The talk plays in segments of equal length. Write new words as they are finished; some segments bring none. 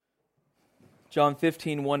John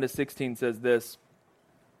 15, 1-16 says this,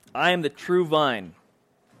 I am the true vine,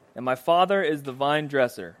 and my Father is the vine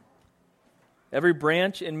dresser. Every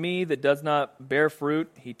branch in me that does not bear fruit,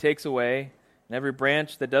 he takes away, and every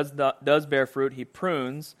branch that does bear fruit, he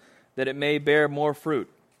prunes, that it may bear more fruit.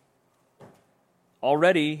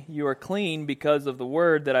 Already you are clean because of the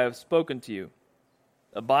word that I have spoken to you.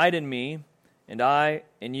 Abide in me, and I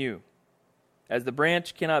in you. As the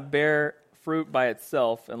branch cannot bear fruit by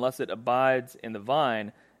itself unless it abides in the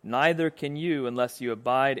vine, neither can you unless you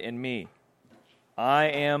abide in me. I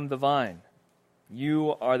am the vine.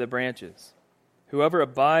 You are the branches. Whoever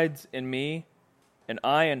abides in me, and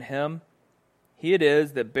I in him, he it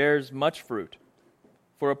is that bears much fruit.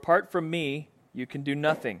 For apart from me, you can do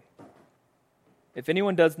nothing. If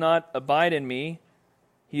anyone does not abide in me,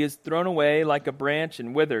 he is thrown away like a branch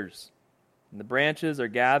and withers, and the branches are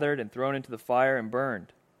gathered and thrown into the fire and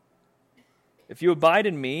burned. If you abide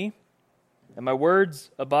in me, and my words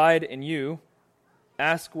abide in you,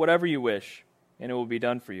 ask whatever you wish, and it will be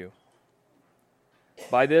done for you.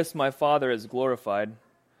 By this my Father is glorified,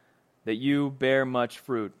 that you bear much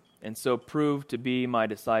fruit, and so prove to be my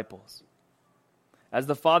disciples. As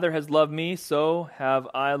the Father has loved me, so have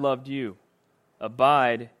I loved you.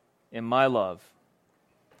 Abide in my love.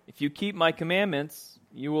 If you keep my commandments,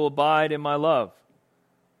 you will abide in my love,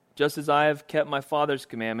 just as I have kept my Father's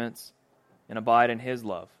commandments and abide in his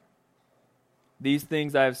love. These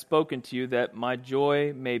things I have spoken to you, that my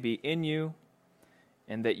joy may be in you,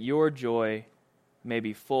 and that your joy may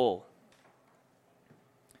be full.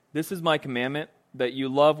 This is my commandment, that you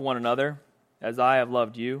love one another as I have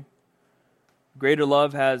loved you. Greater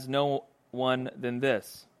love has no one than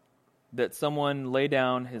this, that someone lay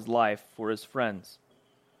down his life for his friends.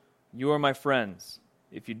 You are my friends,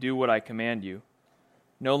 if you do what I command you.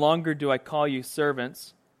 No longer do I call you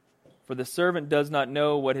servants, for the servant does not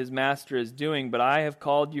know what his master is doing, but I have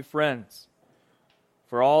called you friends.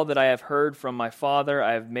 For all that I have heard from my Father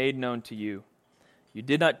I have made known to you. You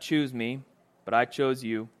did not choose me, but I chose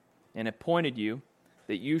you, and appointed you,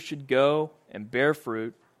 that you should go and bear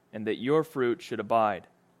fruit, and that your fruit should abide,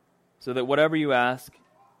 so that whatever you ask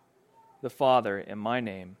the Father in my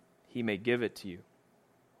name, he may give it to you.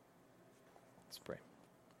 Let's pray.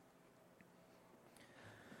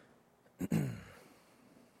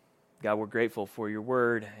 God, we're grateful for your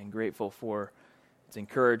word and grateful for its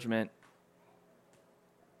encouragement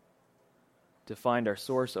to find our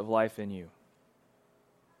source of life in you.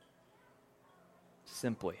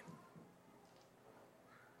 Simply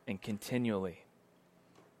and continually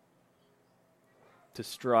to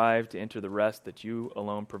strive to enter the rest that you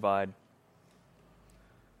alone provide,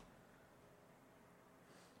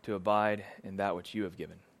 to abide in that which you have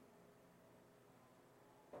given.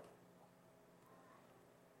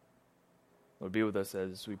 Lord, be with us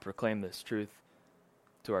as we proclaim this truth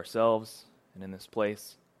to ourselves and in this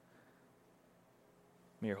place.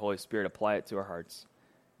 May your Holy Spirit apply it to our hearts.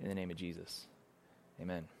 In the name of Jesus.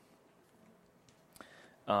 Amen.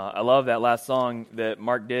 I love that last song that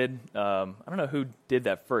Mark did. I don't know who did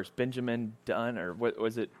that first, Benjamin Dunn, or what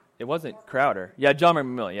was it? It wasn't Crowder. Yeah, John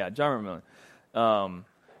McMillan. Yeah, John McMillan.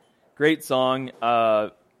 Great song.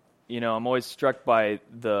 I'm always struck by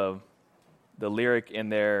the lyric in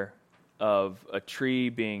there of a tree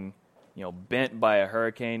being, bent by a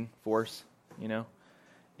hurricane force,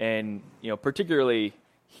 and particularly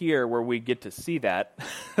here where we get to see that,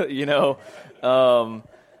 you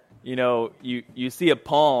see a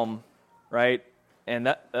palm, right, and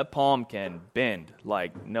that palm can bend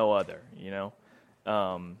like no other,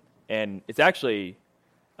 and it's actually,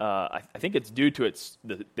 I think it's due to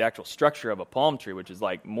the actual structure of a palm tree, which is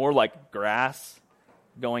like more like grass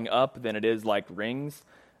going up than it is like rings.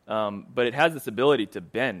 But it has this ability to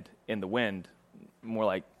bend in the wind more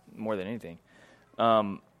than anything.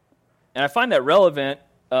 And I find that relevant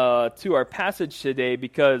to our passage today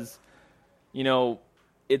because,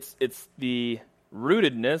 it's the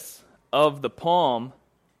rootedness of the palm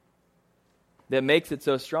that makes it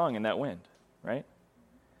so strong in that wind, right?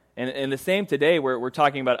 And the same today, we're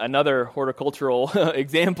talking about another horticultural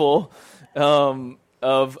example of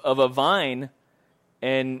a vine.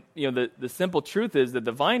 And, the simple truth is that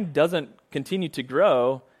the vine doesn't continue to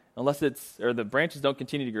grow unless the branches don't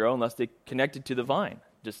continue to grow unless they connect it to the vine.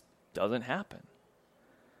 It just doesn't happen.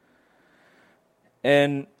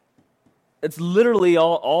 And it's literally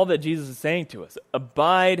all that Jesus is saying to us.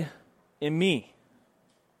 Abide in me.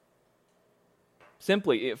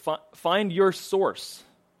 Simply, find your source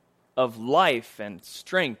of life and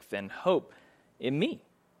strength and hope in me.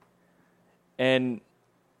 And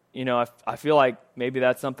I feel like maybe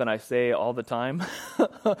that's something I say all the time,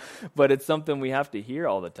 but it's something we have to hear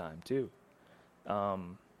all the time too.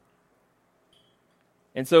 And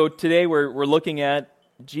so today we're looking at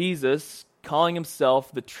Jesus calling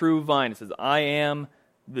himself the true vine. It says, I am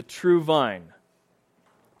the true vine.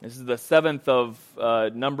 This is the seventh of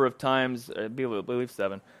number of times, I believe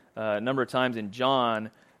seven, number of times in John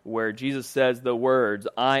where Jesus says the words,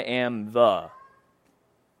 I am the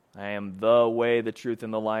way, the truth,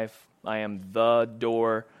 and the life. I am the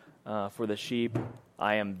door for the sheep.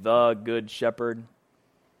 I am the good shepherd.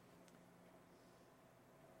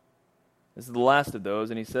 This is the last of those,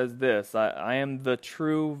 and he says this, I am the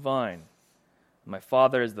true vine. My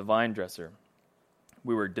Father is the vine dresser.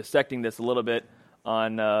 We were dissecting this a little bit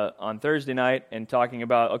on Thursday night and talking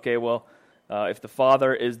about, okay, well, if the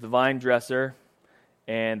Father is the vine dresser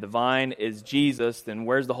and the vine is Jesus, then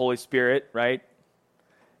where's the Holy Spirit, right?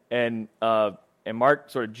 And Mark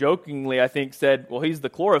sort of jokingly, I think, said, well, he's the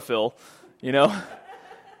chlorophyll, you know?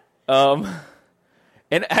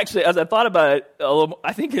 And actually, as I thought about it,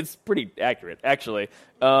 I think it's pretty accurate, actually.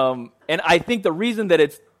 And I think the reason that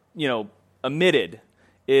it's, omitted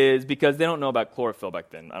is because they don't know about chlorophyll back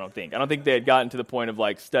then, I don't think. I don't think they had gotten to the point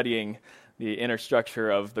of, studying the inner structure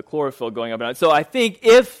of the chlorophyll going up and out. So I think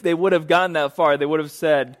if they would have gotten that far, they would have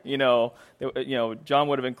said, John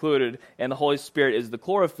would have included, and the Holy Spirit is the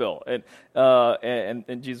chlorophyll. And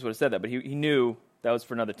Jesus would have said that, but he knew that was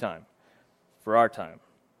for another time, for our time.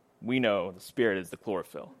 We know the Spirit is the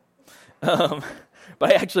chlorophyll. But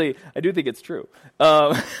I do think it's true.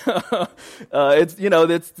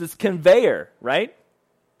 It's this conveyor, right?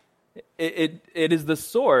 It is the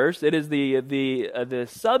source. It is the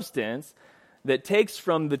substance that takes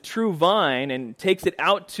from the true vine and takes it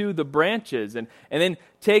out to the branches, and then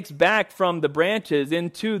takes back from the branches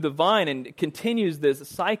into the vine, and continues this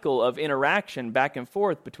cycle of interaction back and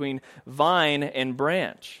forth between vine and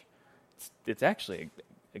branch. It's actually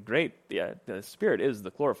the Spirit is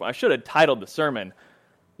the chlorophyll. I should have titled the sermon,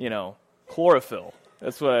 chlorophyll.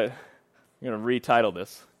 That's what I'm going to retitle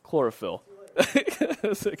this, chlorophyll.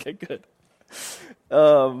 Okay, good.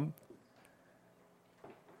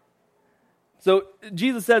 So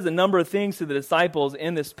Jesus says a number of things to the disciples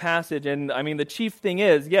in this passage, and the chief thing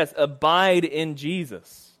is, yes, abide in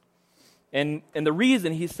Jesus. And the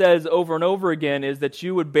reason he says over and over again is that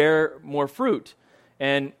you would bear more fruit.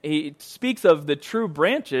 And he speaks of the true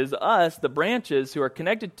branches, us, the branches who are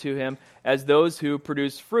connected to him, as those who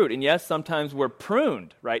produce fruit. And yes, sometimes we're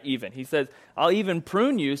pruned, right, even. He says, I'll even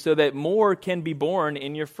prune you so that more can be born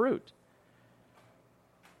in your fruit.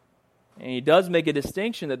 And he does make a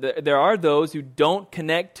distinction that there are those who don't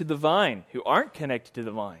connect to the vine, who aren't connected to the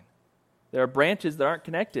vine. There are branches that aren't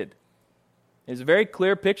connected. It's a very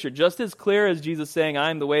clear picture, just as clear as Jesus saying,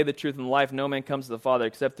 I am the way, the truth, and the life. No man comes to the Father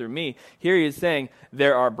except through me. Here he is saying,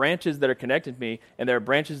 there are branches that are connected to me, and there are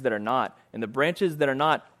branches that are not. And the branches that are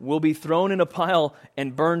not will be thrown in a pile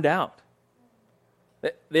and burned out.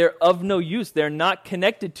 They're of no use. They're not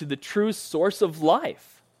connected to the true source of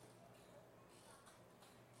life.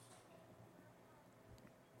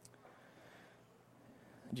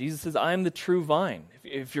 Jesus says, I am the true vine.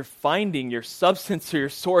 If you're finding your substance or your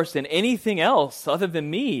source in anything else other than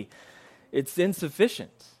me, it's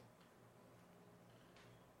insufficient.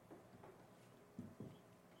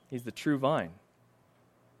 He's the true vine.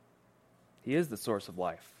 He is the source of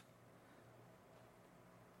life.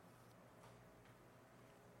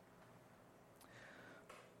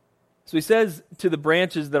 So he says to the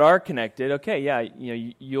branches that are connected, okay, yeah,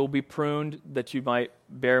 you'll be pruned that you might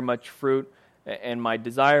bear much fruit. And my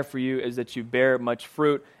desire for you is that you bear much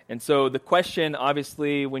fruit. And so the question,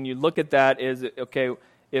 obviously, when you look at that is, okay,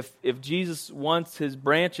 if Jesus wants his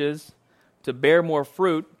branches to bear more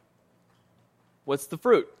fruit, what's the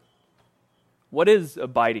fruit? What is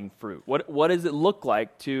abiding fruit? What does it look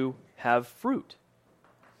like to have fruit?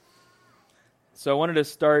 So I wanted to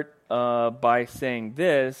start by saying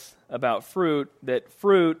this about fruit, that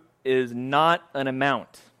fruit is not an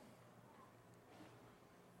amount.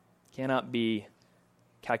 Cannot be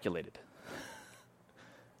calculated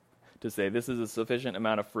to say this is a sufficient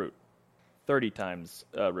amount of fruit. 30 times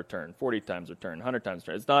return, 40 times return, 100 times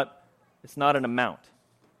return. It's not an amount.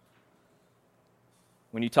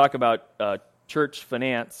 When you talk about church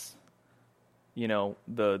finance,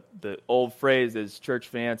 the old phrase is church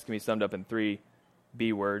finance can be summed up in 3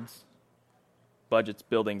 B words: budgets,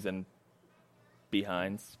 buildings, and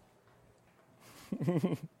behinds.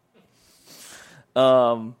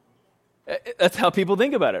 That's how people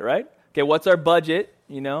think about it, right? Okay, what's our budget,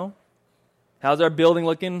 How's our building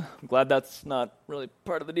looking? I'm glad that's not really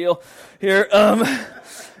part of the deal here.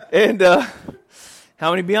 And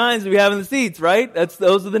how many behinds do we have in the seats, right?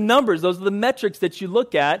 Those are the numbers. Those are the metrics that you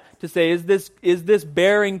look at to say, is this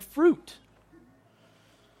bearing fruit?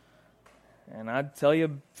 And I'd tell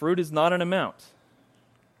you, fruit is not an amount.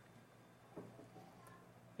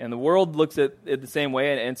 And the world looks at it the same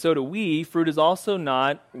way, and so do we. Fruit is also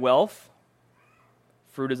not wealth.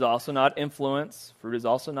 Fruit is also not influence. Fruit is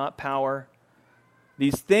also not power.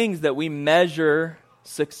 These things that we measure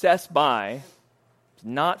success by, it's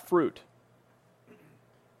not fruit.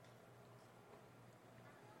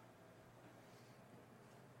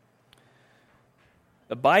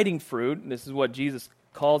 Abiding fruit, this is what Jesus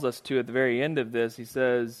calls us to at the very end of this. He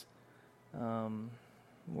says,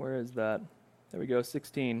 where is that? There we go,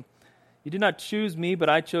 16. You did not choose me, but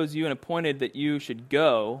I chose you and appointed that you should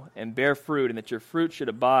go and bear fruit, and that your fruit should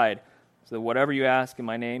abide, so that whatever you ask in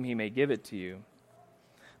my name, he may give it to you.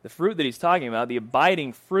 The fruit that he's talking about, the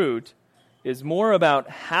abiding fruit, is more about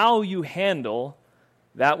how you handle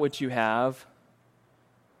that which you have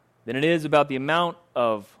than it is about the amount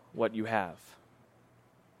of what you have.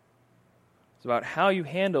 It's about how you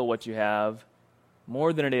handle what you have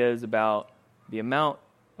more than it is about the amount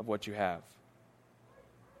of what you have.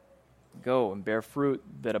 Go and bear fruit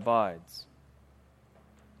that abides.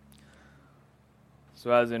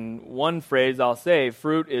 So as in one phrase I'll say,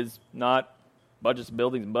 fruit is not budgets,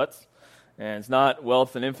 buildings, and butts, and it's not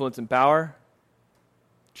wealth and influence and power.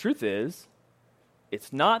 Truth is,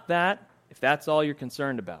 it's not that if that's all you're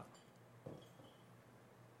concerned about.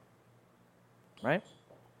 Right?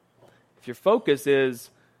 If your focus is,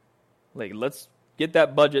 like, let's get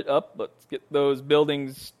that budget up, let's get those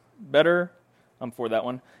buildings better, I'm for that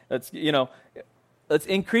one. Let's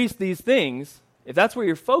increase these things. If that's where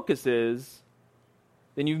your focus is,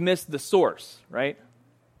 then you've missed the source, right?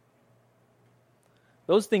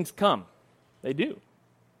 Those things come. They do.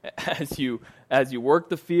 As you work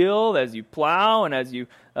the field, as you plow, and as you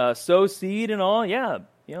sow seed and all,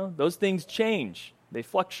 those things change. They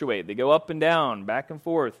fluctuate. They go up and down, back and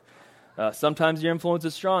forth. Sometimes your influence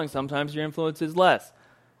is strong. Sometimes your influence is less.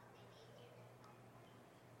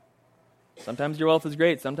 Sometimes your wealth is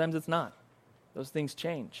great. Sometimes it's not. Those things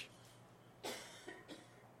change.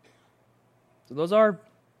 So those are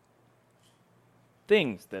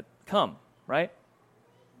things that come, right?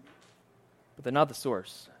 But they're not the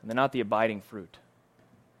source, and they're not the abiding fruit.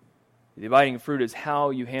 The abiding fruit is how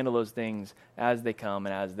you handle those things as they come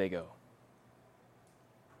and as they go.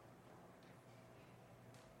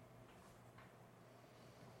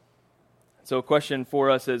 So a question for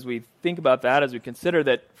us as we think about that, as we consider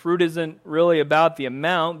that fruit isn't really about the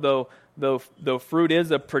amount, though fruit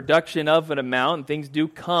is a production of an amount, and things do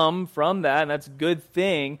come from that, and that's a good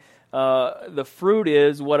thing. The fruit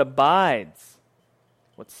is what abides,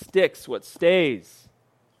 what sticks, what stays.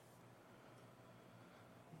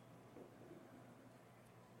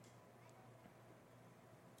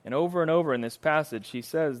 And over in this passage, he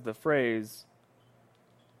says the phrase,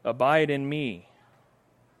 abide in me.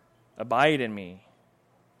 Abide in me.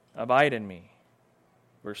 Abide in me.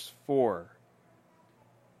 Verse 4.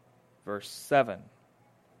 Verse 7.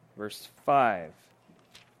 Verse 5.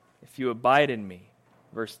 If you abide in me.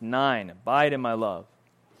 Verse 9. Abide in my love.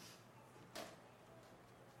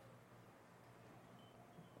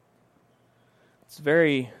 It's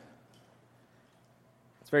very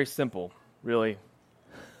simple, really.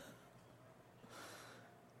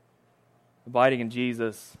 Abiding in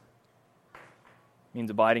Jesus means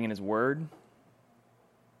abiding in his word. It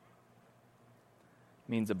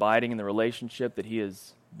means abiding in the relationship that he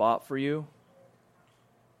has bought for you.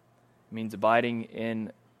 It means abiding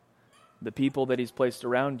in the people that he's placed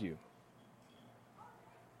around you.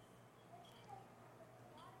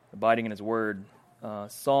 Abiding in his word.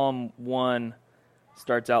 Psalm 1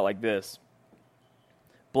 starts out like this.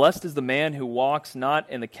 Blessed is the man who walks not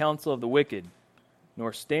in the counsel of the wicked,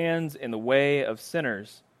 nor stands in the way of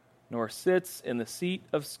sinners, nor sits in the seat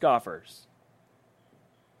of scoffers.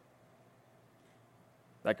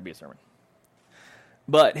 That could be a sermon.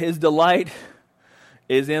 But his delight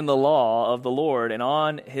is in the law of the Lord, and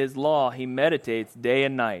on his law he meditates day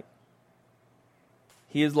and night.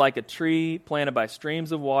 He is like a tree planted by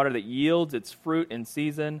streams of water that yields its fruit in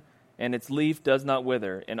season, and its leaf does not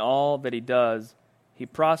wither. In all that he does, he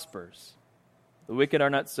prospers. The wicked are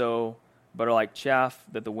not so, but are like chaff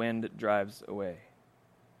that the wind drives away.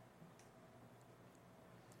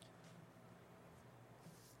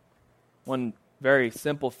 One very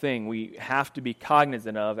simple thing we have to be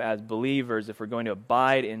cognizant of as believers if we're going to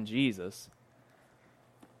abide in Jesus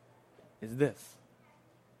is this,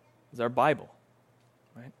 is our Bible,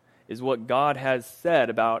 right? Is what God has said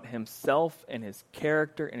about himself and his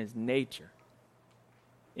character and his nature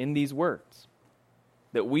in these words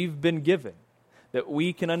that we've been given, that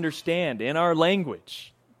we can understand in our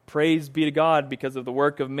language. Praise be to God because of the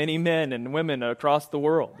work of many men and women across the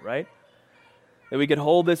world, right? that we could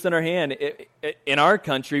hold this in our hand in our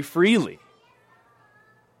country freely.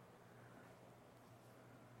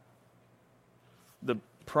 The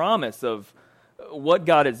promise of what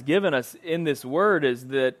God has given us in this word is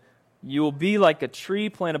that you will be like a tree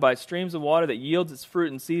planted by streams of water that yields its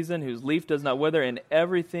fruit in season, whose leaf does not wither, and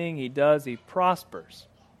everything he does, he prospers.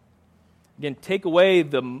 Again, take away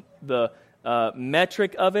the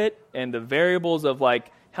metric of it and the variables of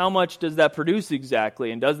like, how much does that produce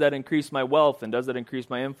exactly, and does that increase my wealth, and does that increase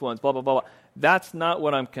my influence, blah, blah, blah, blah. That's not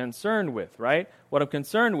what I'm concerned with, right? What I'm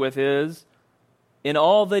concerned with is, in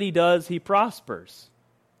all that he does, he prospers.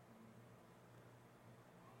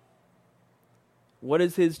 What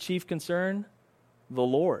is his chief concern? The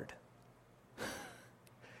Lord.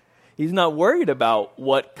 He's not worried about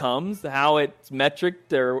what comes, how it's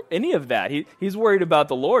metriced, or any of that. He's worried about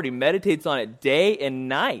the Lord. He meditates on it day and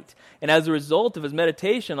night. And as a result of his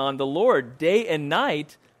meditation on the Lord day and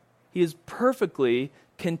night, he is perfectly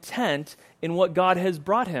content in what God has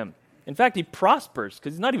brought him. In fact, he prospers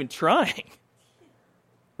because he's not even trying.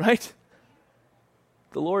 Right?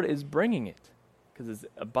 The Lord is bringing it because it's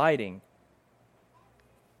abiding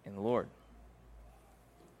in the Lord.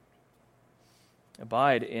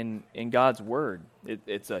 Abide in God's word.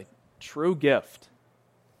 It's a true gift.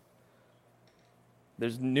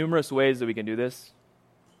 There's numerous ways that we can do this.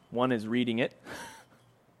 One is reading it.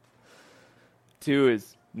 Two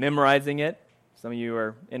is memorizing it. Some of you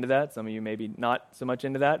are into that. Some of you maybe not so much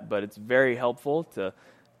into that, but it's very helpful to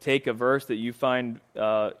take a verse that you find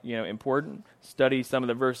important, study some of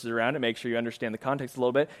the verses around it, make sure you understand the context a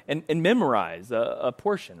little bit, and memorize a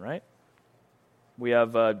portion, right? We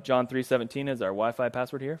have John 3:17 as our Wi-Fi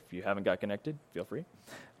password here. If you haven't got connected, feel free.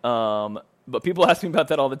 But people ask me about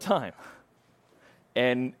that all the time.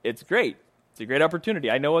 And it's great. It's a great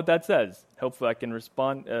opportunity. I know what that says. Hopefully I can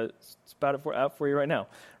respond, spout it out for you right now.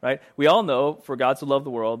 Right? We all know, for God so loved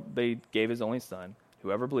the world, they gave his only Son.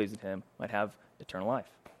 Whoever believes in him might have eternal life.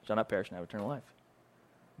 Shall not perish and have eternal life.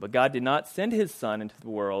 But God did not send his Son into the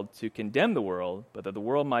world to condemn the world, but that the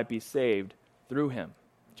world might be saved through him.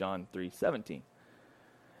 John 3:17.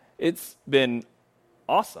 It's been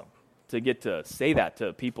awesome to get to say that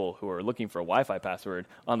to people who are looking for a Wi-Fi password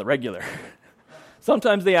on the regular.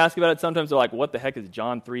 Sometimes they ask about it. Sometimes they're like, what the heck is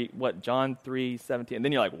John 3:17? And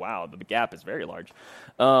then you're like, wow, the gap is very large.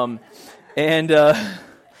 I've been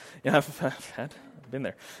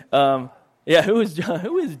there. Who is John?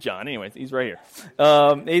 Who is John? Anyways, he's right here.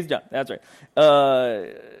 He's John. That's right.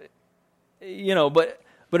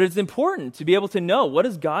 But it's important to be able to know, what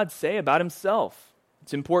does God say about himself?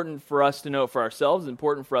 It's important for us to know it for ourselves. It's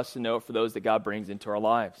important for us to know it for those that God brings into our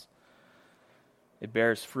lives. It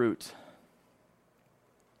bears fruit.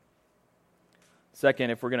 Second,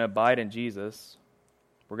 if we're going to abide in Jesus,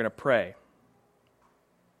 we're going to pray.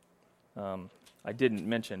 I didn't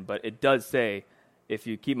mention, but it does say, if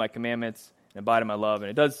you keep my commandments and abide in my love, and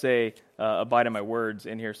it does say, abide in my words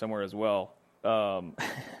in here somewhere as well. I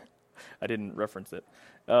didn't reference it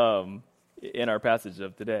in our passage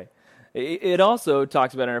of today. It also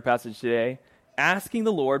talks about in our passage today, asking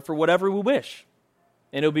the Lord for whatever we wish,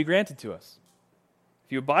 and it will be granted to us.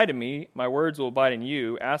 If you abide in me, my words will abide in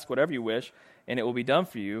you. Ask whatever you wish, and it will be done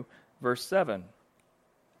for you. Verse 7.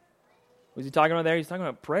 What is he talking about there? He's talking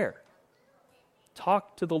about prayer.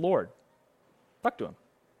 Talk to the Lord. Talk to him.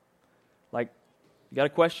 Like, you got a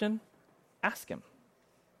question? Ask him.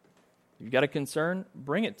 If you've got a concern,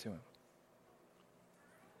 bring it to him.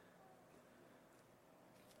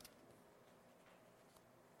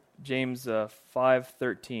 James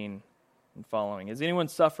 5:13 and following. Is anyone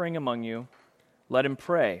suffering among you? Let him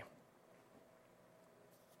pray.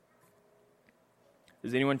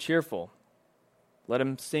 Is anyone cheerful? Let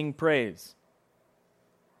him sing praise.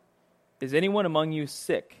 Is anyone among you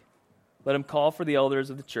sick? Let him call for the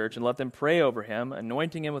elders of the church and let them pray over him,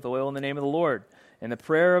 anointing him with oil in the name of the Lord. And the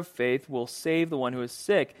prayer of faith will save the one who is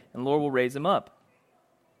sick, and the Lord will raise him up.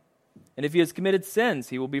 And if he has committed sins,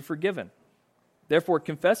 he will be forgiven. Therefore,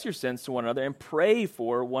 confess your sins to one another and pray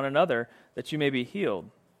for one another that you may be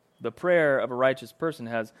healed. The prayer of a righteous person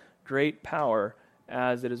has great power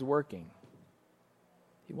as it is working.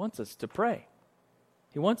 He wants us to pray.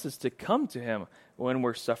 He wants us to come to him when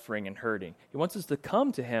we're suffering and hurting. He wants us to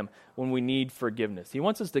come to him when we need forgiveness. He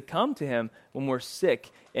wants us to come to him when we're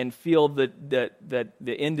sick and feel that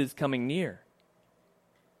the end is coming near.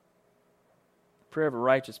 The prayer of a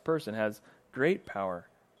righteous person has great power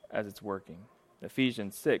as it's working.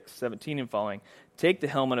 Ephesians 6:17 and following. Take the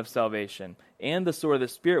helmet of salvation and the sword of the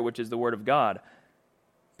Spirit, which is the word of God,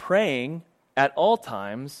 praying at all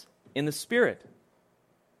times in the Spirit.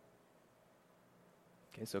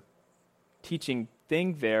 Okay, so teaching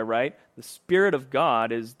thing there, right? The Spirit of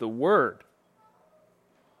God is the Word.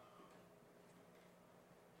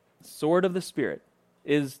 The sword of the Spirit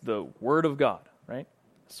is the Word of God, right?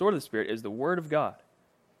 The sword of the Spirit is the Word of God.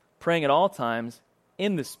 Praying at all times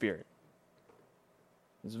in the Spirit.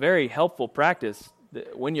 It's a very helpful practice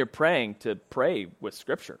when you're praying to pray with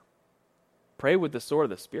Scripture. Pray with the sword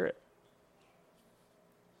of the Spirit.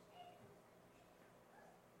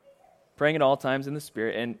 Praying at all times in the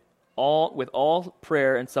Spirit, and with all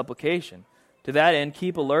prayer and supplication. To that end,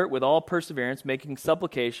 keep alert with all perseverance, making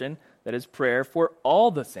supplication, that is prayer, for all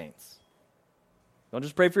the saints. Don't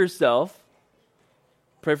just pray for yourself.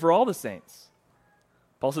 Pray for all the saints.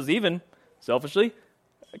 Paul says, even, selfishly,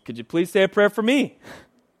 could you please say a prayer for me?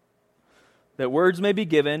 That words may be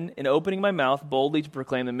given in opening my mouth boldly to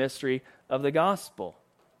proclaim the mystery of the gospel.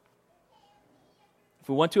 If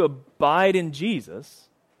we want to abide in Jesus,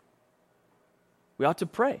 we ought to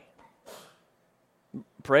pray.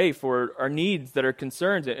 Pray for our needs that are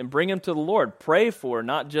concerns and bring them to the Lord. Pray for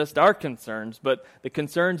not just our concerns, but the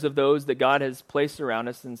concerns of those that God has placed around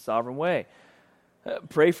us in a sovereign way.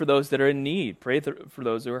 Pray for those that are in need. Pray for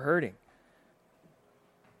those who are hurting.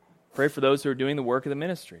 Pray for those who are doing the work of the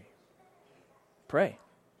ministry. Pray.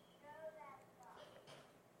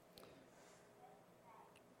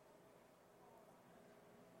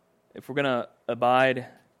 If we're going to abide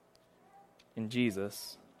in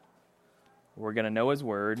Jesus, we're going to know His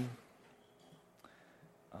Word.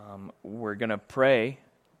 We're going to pray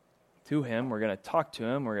to Him. We're going to talk to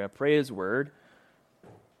Him. We're going to pray His Word.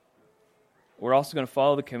 We're also going to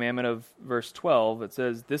follow the commandment of verse 12 that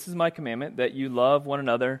says, "This is my commandment, that you love one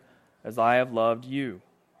another as I have loved you.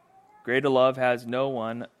 Greater love has no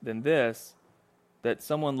one than this, that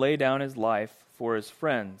someone lay down his life for his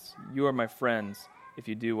friends. You are my friends if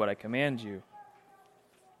you do what I command you."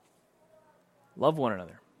 Love one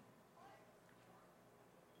another.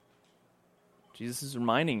 Jesus is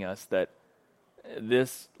reminding us that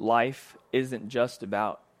this life isn't just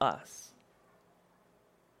about us.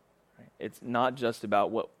 It's not just about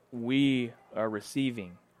what we are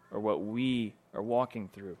receiving or what we are walking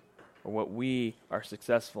through or what we are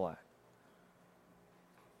successful at.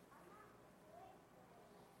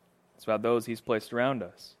 It's about those He's placed around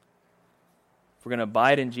us. If we're going to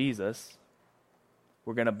abide in Jesus,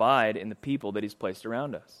 we're going to abide in the people that He's placed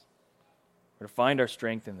around us. We're going to find our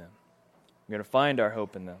strength in them. We're going to find our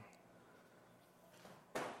hope in them.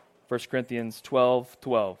 1 Corinthians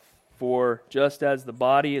 12:12. "For just as the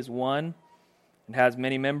body is one and has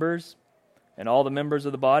many members, and all the members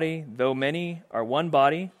of the body, though many, are one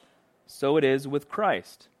body, so it is with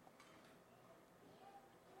Christ."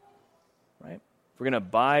 Right? If we're going to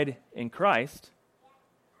abide in Christ,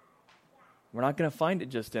 we're not going to find it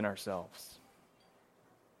just in ourselves.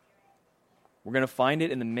 We're going to find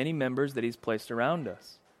it in the many members that He's placed around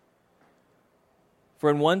us. "For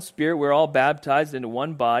in one Spirit we're all baptized into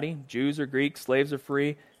one body, Jews or Greeks, slaves or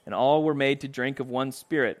free, and all were made to drink of one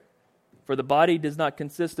Spirit. For the body does not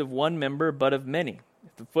consist of one member, but of many.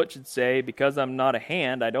 If the foot should say, 'Because I'm not a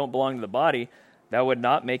hand, I don't belong to the body,' that would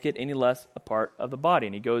not make it any less a part of the body."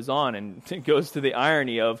 And he goes on and goes to the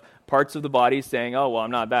irony of parts of the body saying, "Oh, well, I'm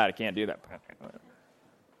not that, I can't do that."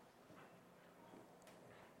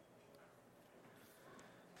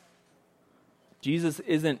 Jesus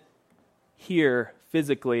isn't here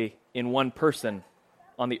physically in one person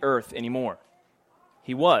on the earth anymore.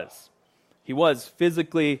 He was. He was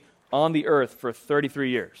physically on the earth for 33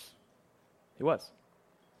 years. He was.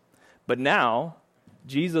 But now,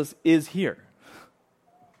 Jesus is here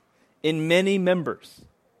in many members.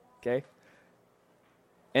 Okay?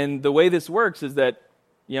 And the way this works is that,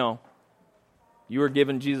 you were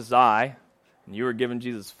given Jesus' eye, and you were given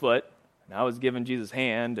Jesus' foot, and I was given Jesus'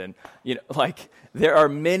 hand, and, there are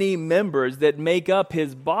many members that make up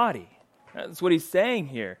His body. That's what He's saying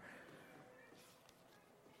here.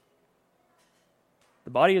 The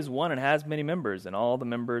body is one and has many members, and all the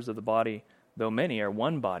members of the body, though many, are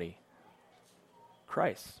one body,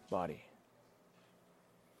 Christ's body.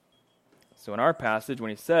 So in our passage, when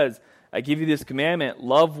He says, "I give you this commandment,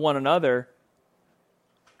 love one another,"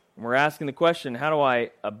 and we're asking the question, how do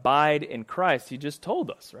I abide in Christ? He just told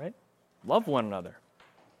us, right? Love one another.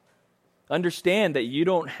 Understand that you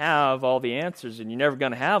don't have all the answers, and you're never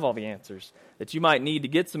going to have all the answers, that you might need to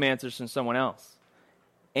get some answers from someone else.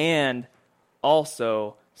 And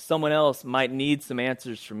also, someone else might need some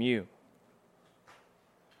answers from you,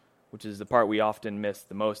 which is the part we often miss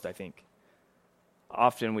the most, I think.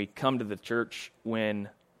 Often we come to the church when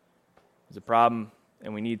there's a problem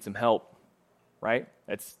and we need some help, right?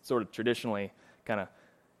 That's sort of traditionally kind of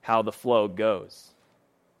how the flow goes.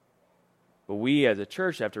 But we as a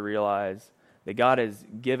church have to realize that God has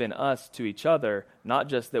given us to each other, not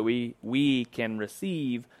just that we can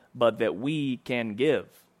receive, but that we can give.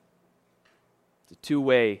 It's a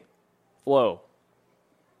two-way flow.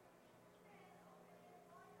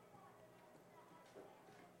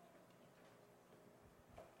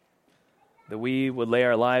 That we would lay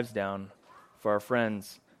our lives down for our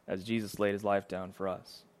friends as Jesus laid his life down for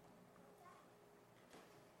us.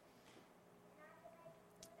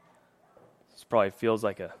 This probably feels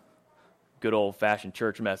like a good old-fashioned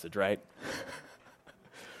church message, right?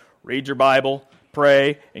 Read your Bible,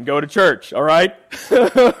 pray, and go to church, all right?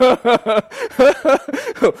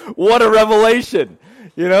 What a revelation,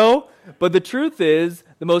 you know? But the truth is,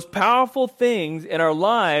 the most powerful things in our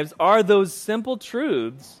lives are those simple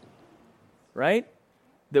truths, right?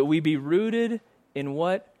 That we be rooted in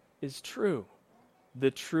what is true,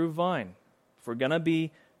 the true vine. If we're going to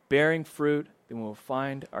be bearing fruit, then we'll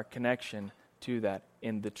find our connection to that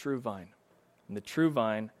in the true vine. And the true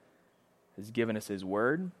vine has given us his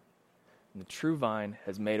word, and the true vine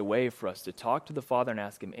has made a way for us to talk to the Father and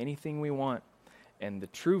ask him anything we want. And the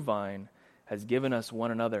true vine has given us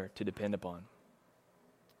one another to depend upon.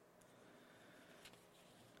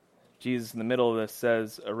 Jesus in the middle of this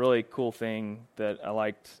says a really cool thing that I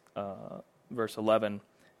liked, verse 11.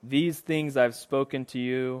 These things I've spoken to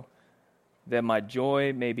you, that my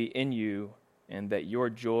joy may be in you, and that your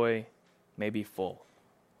joy may be full.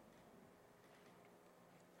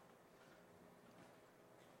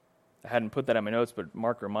 I hadn't put that on my notes, but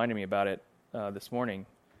Mark reminded me about it this morning.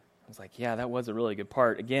 I was like, yeah, that was a really good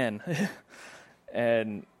part again.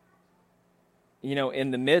 And, you know, in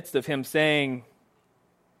the midst of him saying,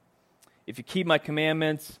 if you keep my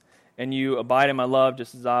commandments and you abide in my love,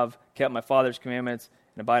 just as I've kept my Father's commandments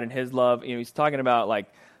and abide in his love, you know, he's talking about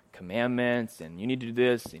like commandments and you need to do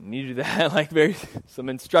this and you need to do that, like some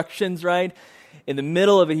instructions, right? In the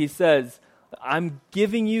middle of it, he says, I'm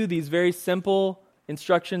giving you these very simple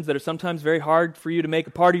instructions that are sometimes very hard for you to make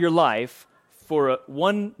a part of your life for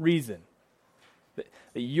one reason,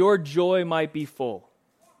 that your joy might be full.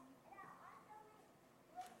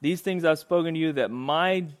 These things I've spoken to you, that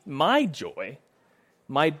my joy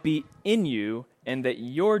might be in you, and that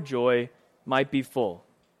your joy might be full.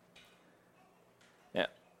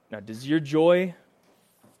 Now, does your joy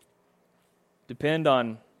depend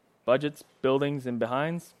on budgets, buildings, and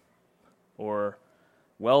behinds? Or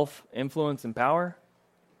wealth, influence, and power?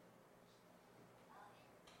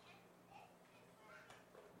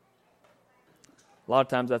 A lot of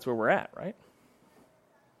times that's where we're at, right?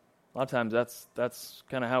 A lot of times that's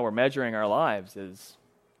kind of how we're measuring our lives is,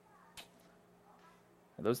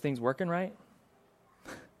 are those things working right?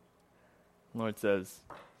 The Lord says,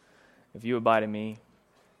 if you abide in me,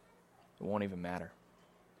 it won't even matter.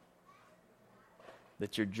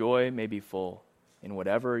 That your joy may be full in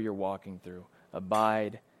whatever you're walking through.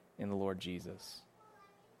 Abide in the Lord Jesus.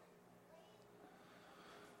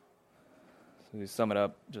 So to sum it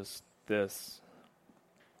up, just this.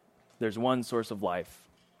 There's one source of life.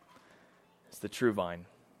 It's the true vine,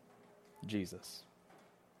 Jesus.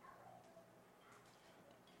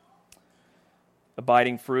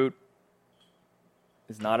 Abiding fruit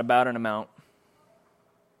is not about an amount.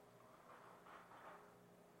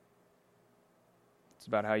 It's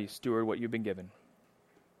about how you steward what you've been given.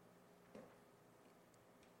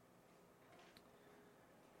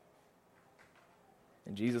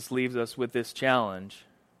 And Jesus leaves us with this challenge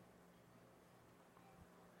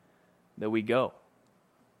that we go.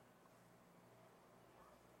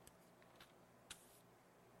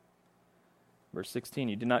 Verse 16,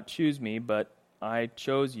 you did not choose me, but I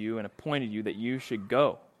chose you and appointed you that you should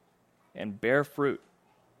go and bear fruit,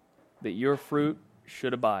 that your fruit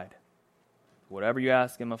should abide. Whatever you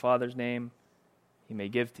ask in my Father's name, he may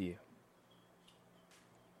give to you.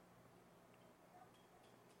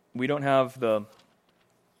 We don't have the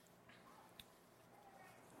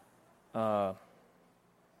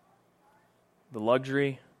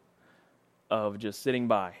luxury of just sitting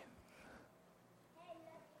by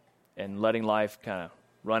and letting life kind of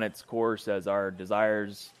run its course as our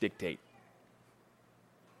desires dictate.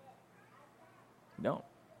 No.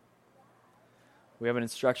 We have an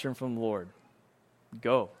instruction from the Lord.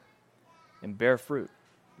 Go and bear fruit.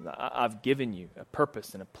 I've given you a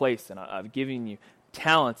purpose and a place, and I've given you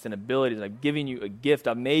talents and abilities. I've given you a gift.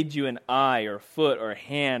 I've made you an eye or a foot or a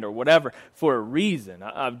hand or whatever for a reason.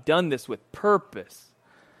 I've done this with purpose.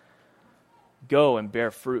 Go and bear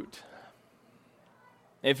fruit.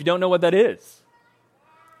 And if you don't know what that is,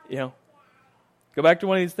 go back to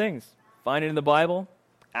one of these things. Find it in the Bible.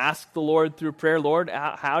 Ask the Lord through prayer, Lord,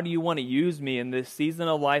 how do you want to use me in this season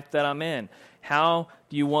of life that I'm in? How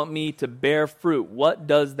do you want me to bear fruit? What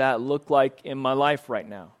does that look like in my life right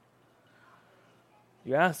now?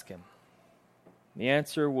 You ask him. The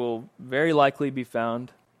answer will very likely be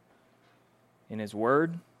found in his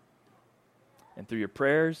word and through your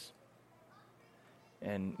prayers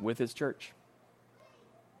and with his church.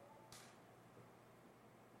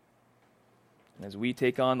 And as we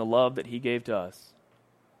take on the love that he gave to us,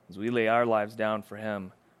 as we lay our lives down for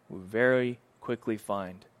him, we very quickly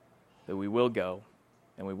find that we will go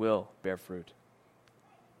and we will bear fruit.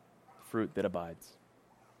 Fruit that abides.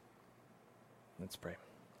 Let's pray.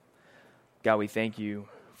 God, we thank you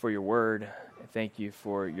for your word. Thank you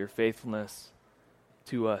for your faithfulness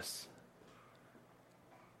to us.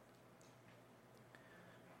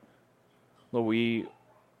 Lord, we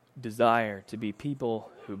desire to be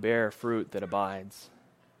people who bear fruit that abides.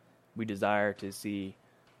 We desire to see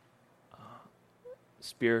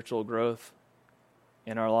spiritual growth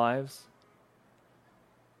in our lives.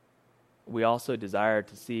 We also desire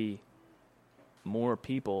to see more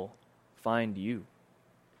people find you.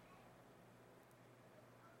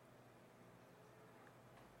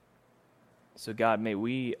 So God, may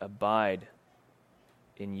we abide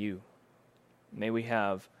in you. May we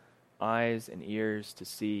have eyes and ears to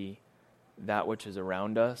see that which is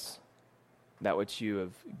around us, that which you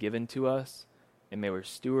have given to us, and may we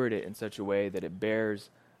steward it in such a way that it bears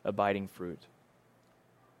abiding fruit.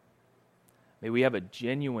 May we have a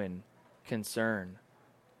genuine concern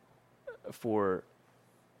for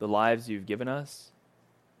the lives you've given us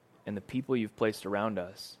and the people you've placed around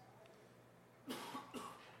us,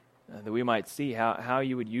 that we might see how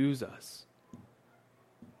you would use us,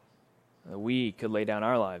 that we could lay down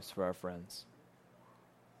our lives for our friends,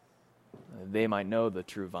 that they might know the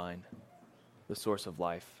true vine, the source of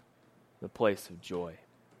life, the place of joy.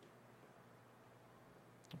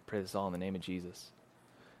 I pray this all in the name of Jesus.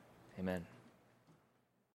 Amen.